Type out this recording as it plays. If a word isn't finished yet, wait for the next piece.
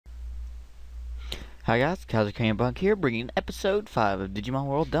Hi guys, Bunk here, bringing episode 5 of Digimon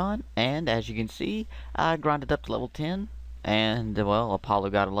World Dawn, and as you can see, I grinded up to level 10, and, well, Apollo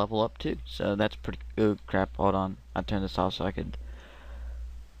got a level up too, so that's pretty good. Crap, hold on, I turned this off so I could,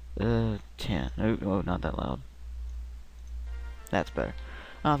 10, oh, not that loud, that's better.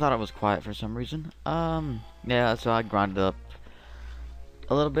 I thought it was quiet for some reason. Yeah, so I grinded up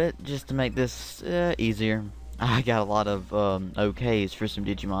a little bit, just to make this, easier. I got a lot of, OKs for some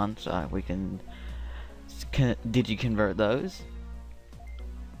Digimon, so we can digi-convert those.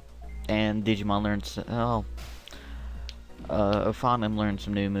 And Digimon learns, Ophanum learned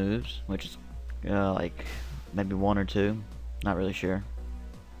some new moves, which is, like, maybe one or two. Not really sure.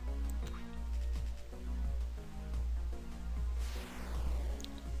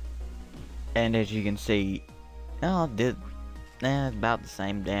 And as you can see, did about the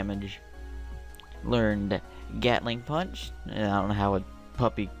same damage. Learned Gatling Punch. I don't know how a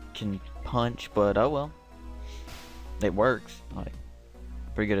puppy can punch, but oh well. It works. Like,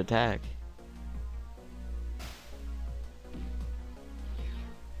 pretty good attack.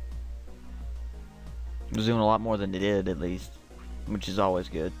 It was doing a lot more than it did, at least, which is always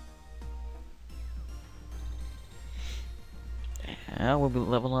good. And we'll be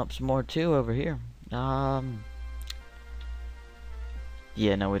leveling up some more too over here. Yeah,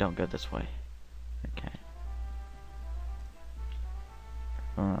 no, we don't go this way. Okay.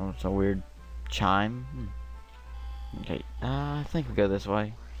 It's a weird chime. Okay, I think we go this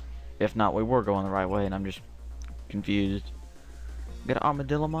way. If not, we were going the right way, and I'm just confused. Got an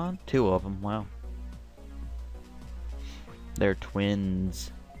Armadillomon? Two of them, wow. They're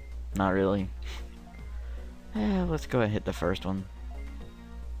twins. Not really. Let's go ahead and hit the first one.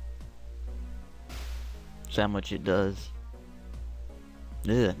 See how much it does.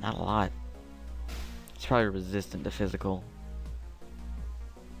 Ugh, not a lot. It's probably resistant to physical.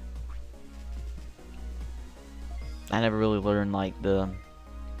 I never really learned, like, the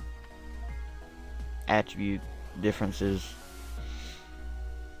attribute differences.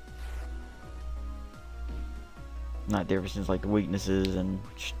 Not differences, like the weaknesses and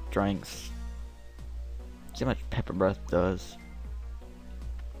strengths. See how much Pepper Breath does.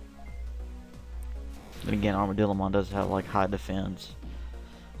 Then again, Armadillomon does have, like, high defense.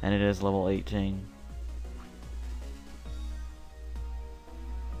 And it is level 18.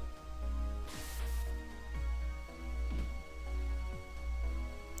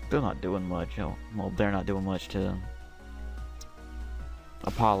 Still not doing much. Oh, well, they're not doing much to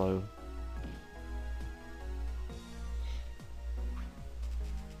Apollo.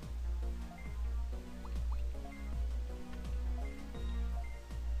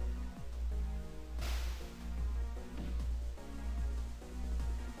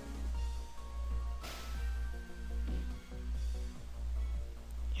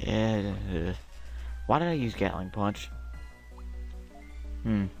 Yeah. Why did I use Gatling Punch?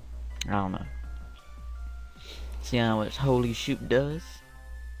 I don't know. See how much Holy Shoot does?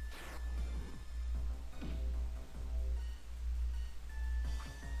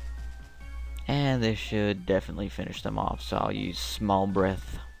 And this should definitely finish them off, so I'll use Small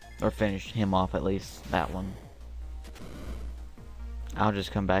Breath. Or finish him off at least, that one. I'll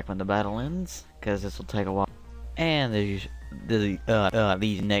just come back when the battle ends, because this will take a while. And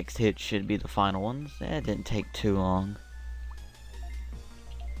these next hits should be the final ones. That didn't take too long.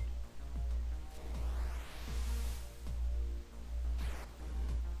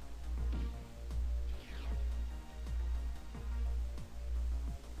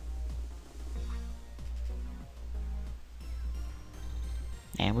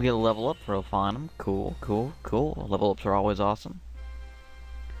 And we get a level up for Ophanum. Cool, cool, cool. Level ups are always awesome.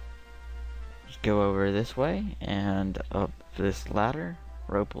 Just go over this way and up this ladder,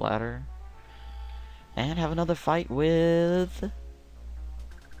 rope ladder, and have another fight with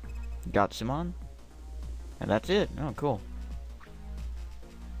Gatsumon. And that's it. Oh, cool.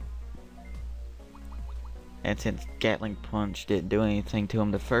 And since Gatling Punch didn't do anything to him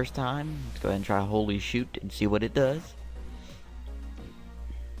the first time, let's go ahead and try Holy Shoot and see what it does.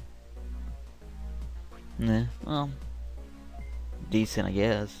 Nah, well, decent, I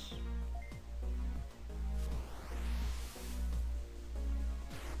guess.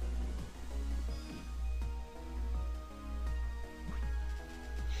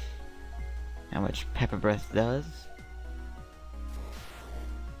 How much Pepper Breath does.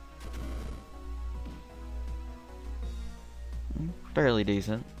 Fairly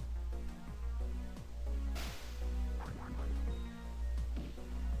decent.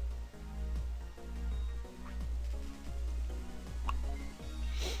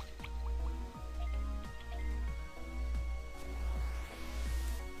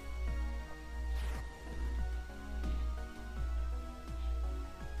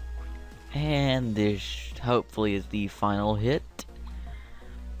 And this hopefully is the final hit.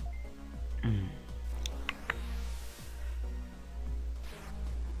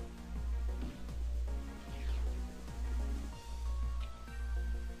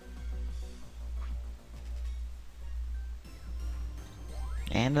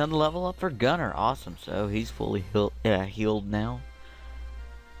 And another level up for Gunner. Awesome. So he's fully healed now.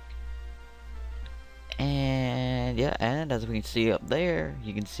 And yeah, and as we can see up there,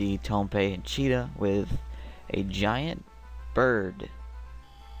 you can see Tonpei and Cheetah with a giant bird.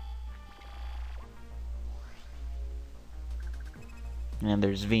 And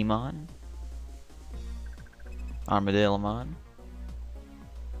there's Vmon, Armadillomon,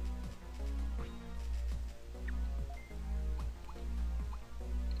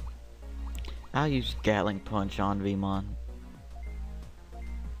 I'll use Gatling Punch on Vmon.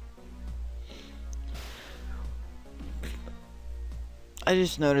 I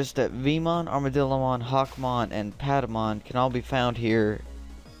just noticed that Vmon, Armadillomon, Hawkmon, and Patamon can all be found here,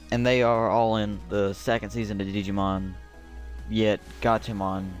 and they are all in the second season of Digimon, yet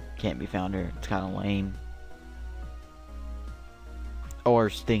Gatomon can't be found here. It's kind of lame. Or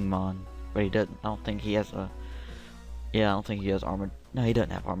Stingmon, but he doesn't, I don't think he has a, yeah, I don't think he has armored, no, he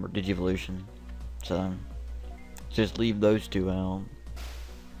doesn't have armored Digivolution, so just leave those two out.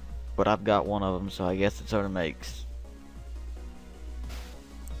 But I've got one of them, so I guess it sort of makes,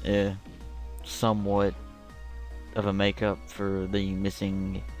 yeah, somewhat of a makeup for the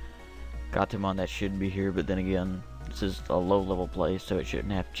missing Gatomon that should be here, but then again, this is a low level place, so it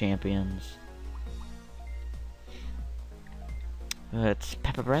shouldn't have champions. It's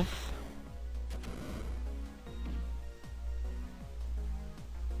Pepper Breath.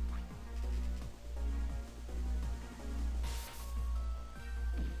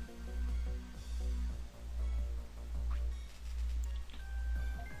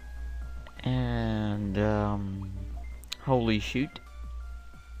 And Holy Shoot.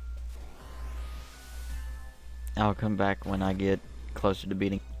 I'll come back when I get closer to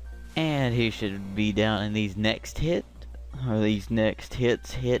beating. And he should be down in these next hit. Or these next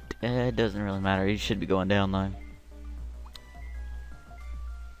hits hit. It doesn't really matter. He should be going down though.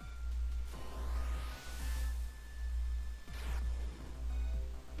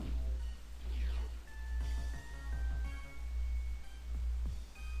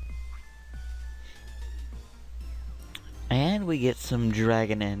 And we get some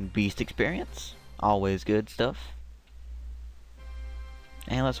Dragon and Beast experience. Always good stuff.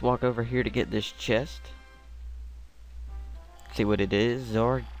 And let's walk over here to get this chest. See what it is,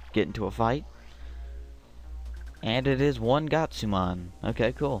 or get into a fight. And it is one Gatsumon.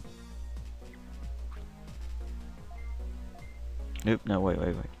 Okay, cool. Nope, no, wait.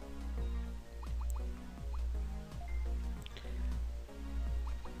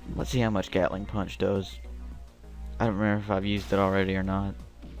 Let's see how much Gatling Punch does. I don't remember if I've used it already or not.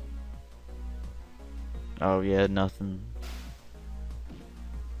 Oh yeah, nothing.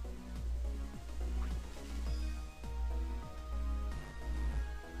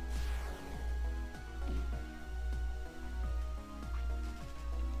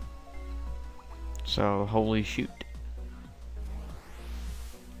 So, Holy Shoot.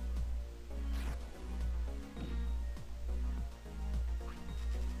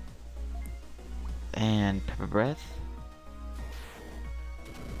 And Pepper Breath.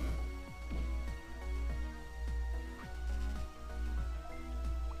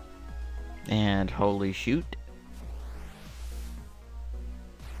 And Holy Shoot.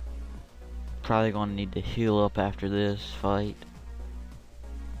 Probably gonna need to heal up after this fight.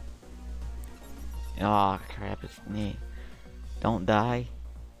 Aw, oh, crap, it's me. Don't die.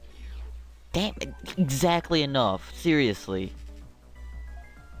 Damn it, exactly enough. Seriously.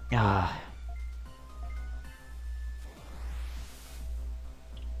 Ah.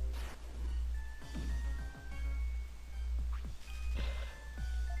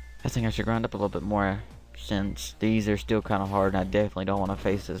 I think I should grind up a little bit more, since these are still kind of hard, and I definitely don't want to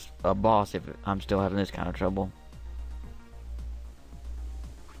face a boss if I'm still having this kind of trouble.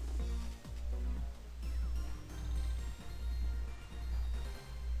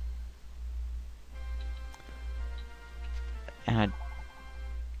 And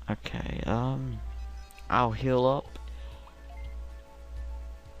okay, I'll heal up.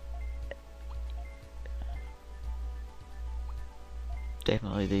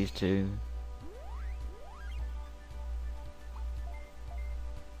 Definitely these two.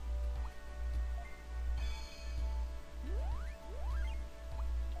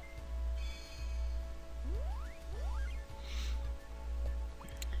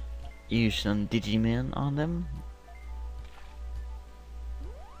 Use some Digimon on them.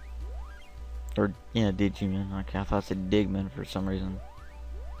 Or, yeah, Digimon. Okay, I thought I said Digman for some reason.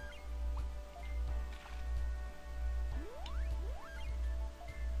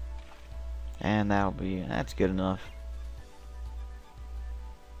 And that's good enough.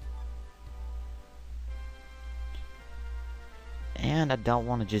 And I don't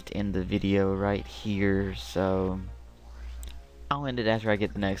want to just end the video right here, so I'll end it after I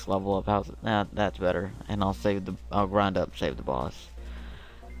get the next level up. That's better. And I'll grind up, save the boss.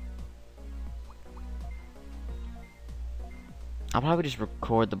 I'll probably just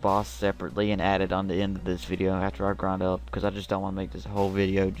record the boss separately and add it on the end of this video after I grind up, because I just don't want to make this whole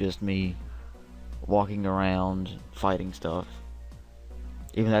video just me walking around fighting stuff.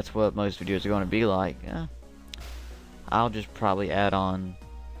 Even that's what most videos are going to be like. I'll just probably add on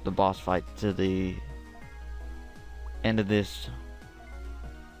the boss fight to the end of this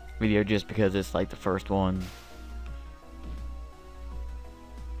video just because it's like the first one.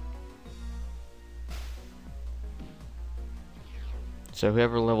 So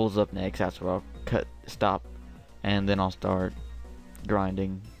whoever levels up next, that's where I'll stop, and then I'll start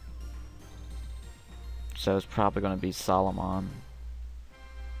grinding. So it's probably going to be Solomon.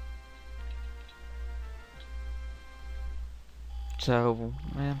 So,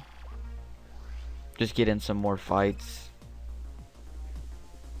 man, just get in some more fights.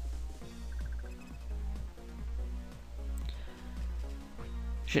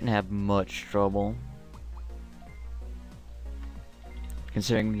 Shouldn't have much trouble,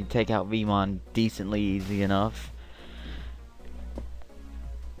 considering you take out Vmon decently easy enough.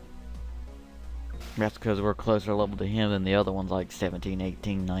 That's because we're closer level to him than the other ones, like 17,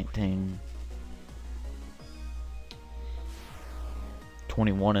 18, 19.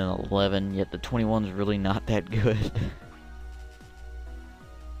 21 and 11, yet the 21's really not that good.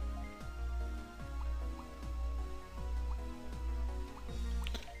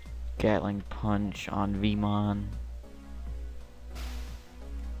 Gatling punch on Vmon.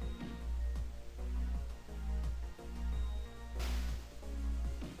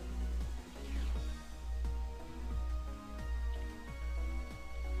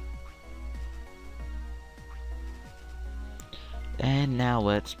 And now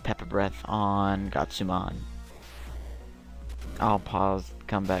let's Pepper Breath on Gatsumon. I'll pause,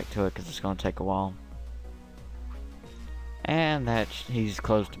 come back to it because it's going to take a while. And he's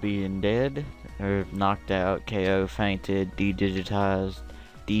close to being dead, or knocked out, KO, fainted, de-digitized,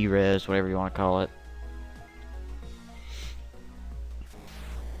 de-res, whatever you want to call it.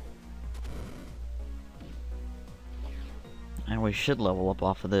 And we should level up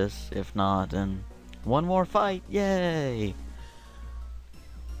off of this. If not, then one more fight, yay!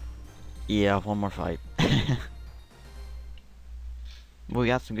 Yeah, one more fight. We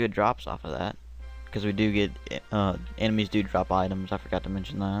got some good drops off of that, because we do get, enemies do drop items, I forgot to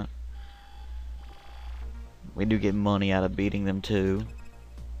mention that. We do get money out of beating them too.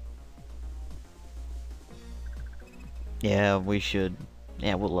 Yeah, we'll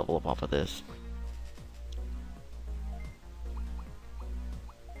level up off of this.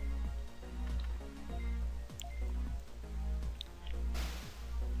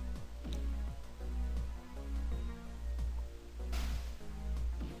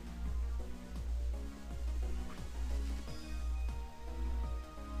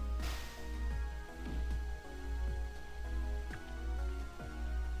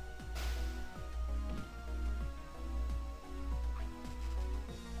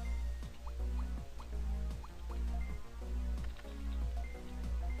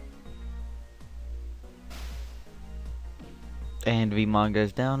 And Vmon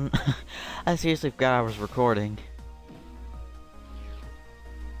goes down. I seriously forgot I was recording.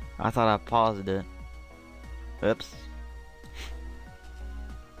 I thought I paused it. Oops.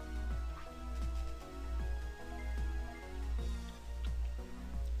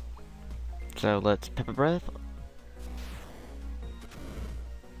 So let's Pepper Breath.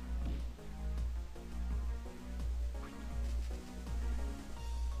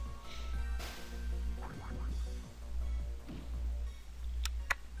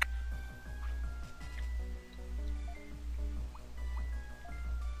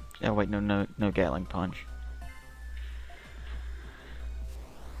 Oh wait, no Gatling punch.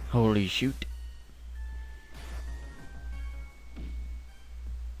 Holy shoot.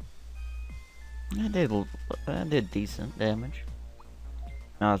 I did decent damage.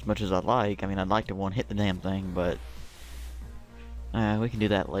 Not as much as I'd like. I mean, I'd like to one hit the damn thing, but we can do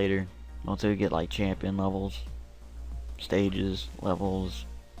that later. Once we get like champion levels, stages, levels,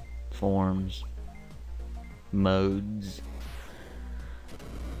 forms, modes.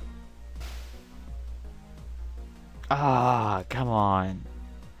 Ah, come on.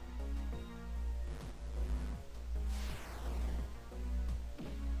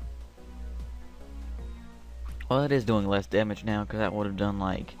 Well, it is doing less damage now, because that would have done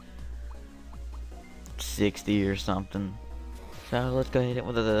like 60 or something. So let's go ahead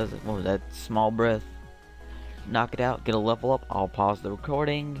with what was that, small breath. Knock it out, get a level up. I'll pause the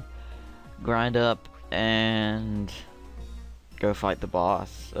recording, grind up, and go fight the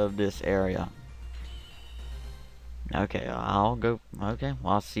boss of this area. Okay, I'll go. Okay,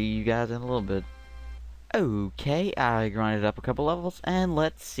 well, I'll see you guys in a little bit. Okay, I grinded up a couple levels, and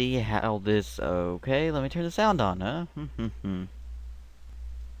let's see how this... Okay, let me turn the sound on, huh?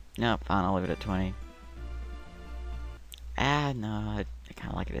 No, fine, I'll leave it at 20. Ah, no, I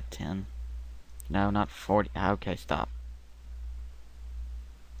kind of like it at 10. No, not 40. Ah, okay, stop.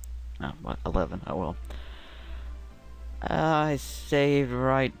 Oh, what? 11. Oh, well. I saved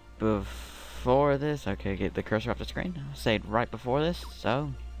right before this. Okay, get the cursor off the screen. I saved right before this,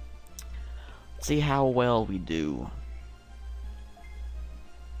 so... Let's see how well we do.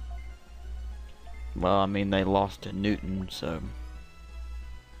 Well, I mean, they lost to Newton, so...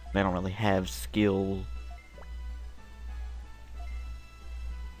 They don't really have skill.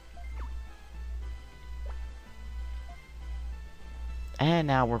 And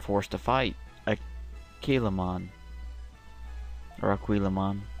now we're forced to fight Aquilamon. Or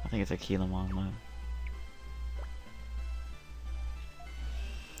Aquilamon. I think it's Aquilamon, though.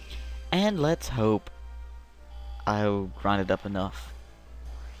 And let's hope I'll grind it up enough.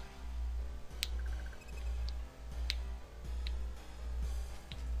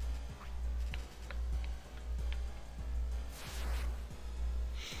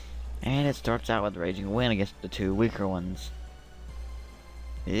 And it starts out with Raging Wind against the two weaker ones.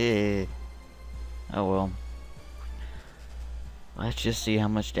 Yeah. Oh well. Let's just see how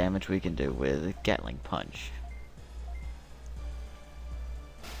much damage we can do with Gatling Punch.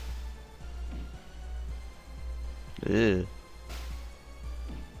 Ugh.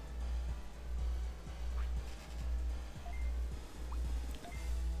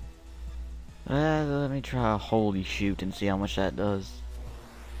 Let me try a Holy Shoot and see how much that does.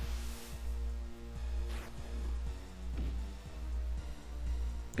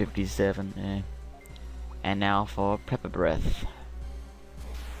 $57, eh. And now for Pepper Breath.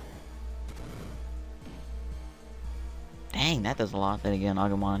 Dang, that does a lot. Then again,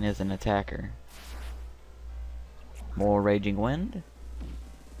 Agumon is an attacker. More Raging Wind.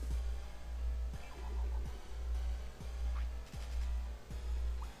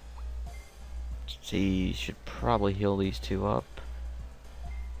 Let's see, should probably heal these two up.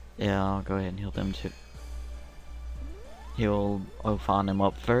 Yeah, I'll go ahead and heal them too. He'll Ophon him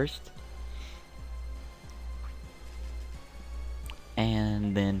up first.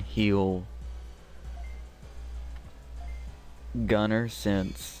 And then heal Gunner,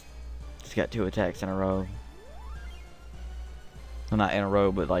 since he's got 2 attacks in a row. Well, not in a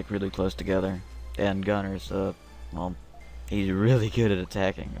row, but like really close together. And Gunner's, well, he's really good at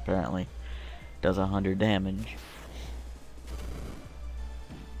attacking, apparently. Does 100 damage.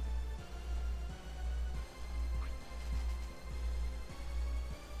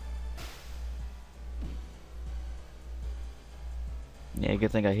 Yeah,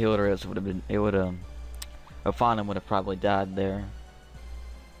 good thing I healed her, else it would have Ophanim would have probably died there.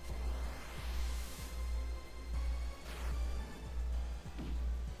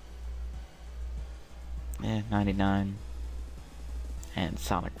 Yeah, 99. And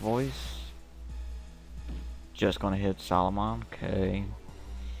Sonic Voice. Just gonna hit Solomon, okay.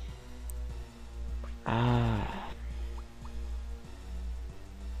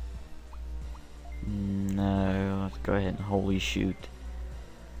 No, let's go ahead and Holy Shoot.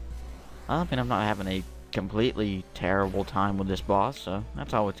 I mean, I'm not having a completely terrible time with this boss, so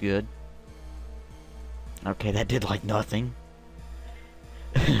that's always good. Okay, that did like nothing.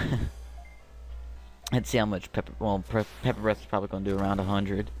 Let's see how much Pepper Breath is probably going to do around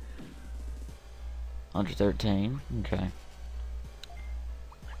 100. 113, okay.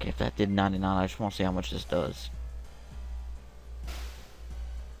 Okay, if that did 99, I just want to see how much this does.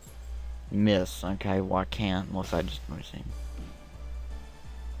 Miss, okay, well I can't, unless I just, let me see.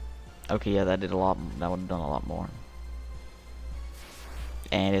 Okay, yeah, that did a lot, that would have done a lot more.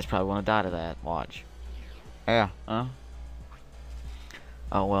 And it's probably going to die to that, watch. Yeah, huh?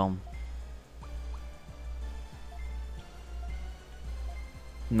 Oh well.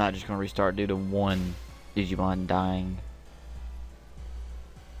 I'm not just going to restart due to one Digimon dying.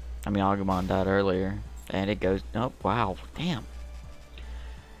 I mean, Agumon died earlier. And it goes... Oh, wow. Damn.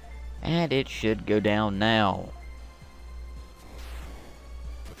 And it should go down now.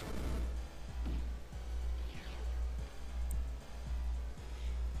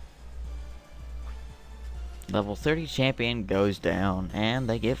 Level 30 champion goes down. And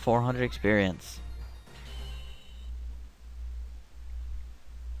they get 400 experience.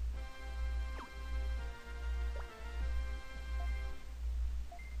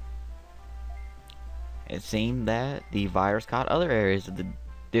 it seemed that the virus caught other areas of the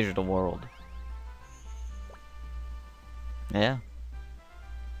digital world. Yeah.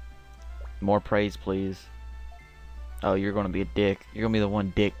 More praise, please. Oh, you're gonna be a dick. You're gonna be the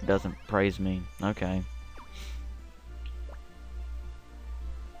one dick that doesn't praise me. Okay.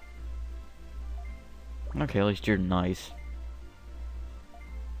 Okay, at least you're nice.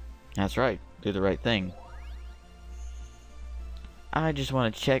 That's right. Do the right thing. I just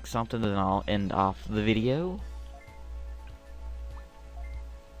want to check something and I'll end off the video.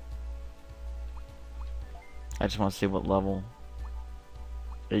 I just want to see what level.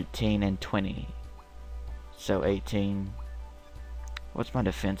 18 and 20. So 18. What's my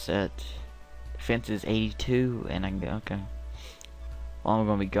defense at? Defense is 82 and I can go, okay. Well, I'm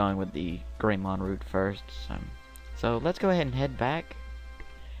going to be going with the Greymon route first. So let's go ahead and head back.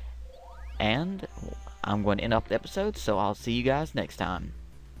 And I'm going to end off the episode, so I'll see you guys next time.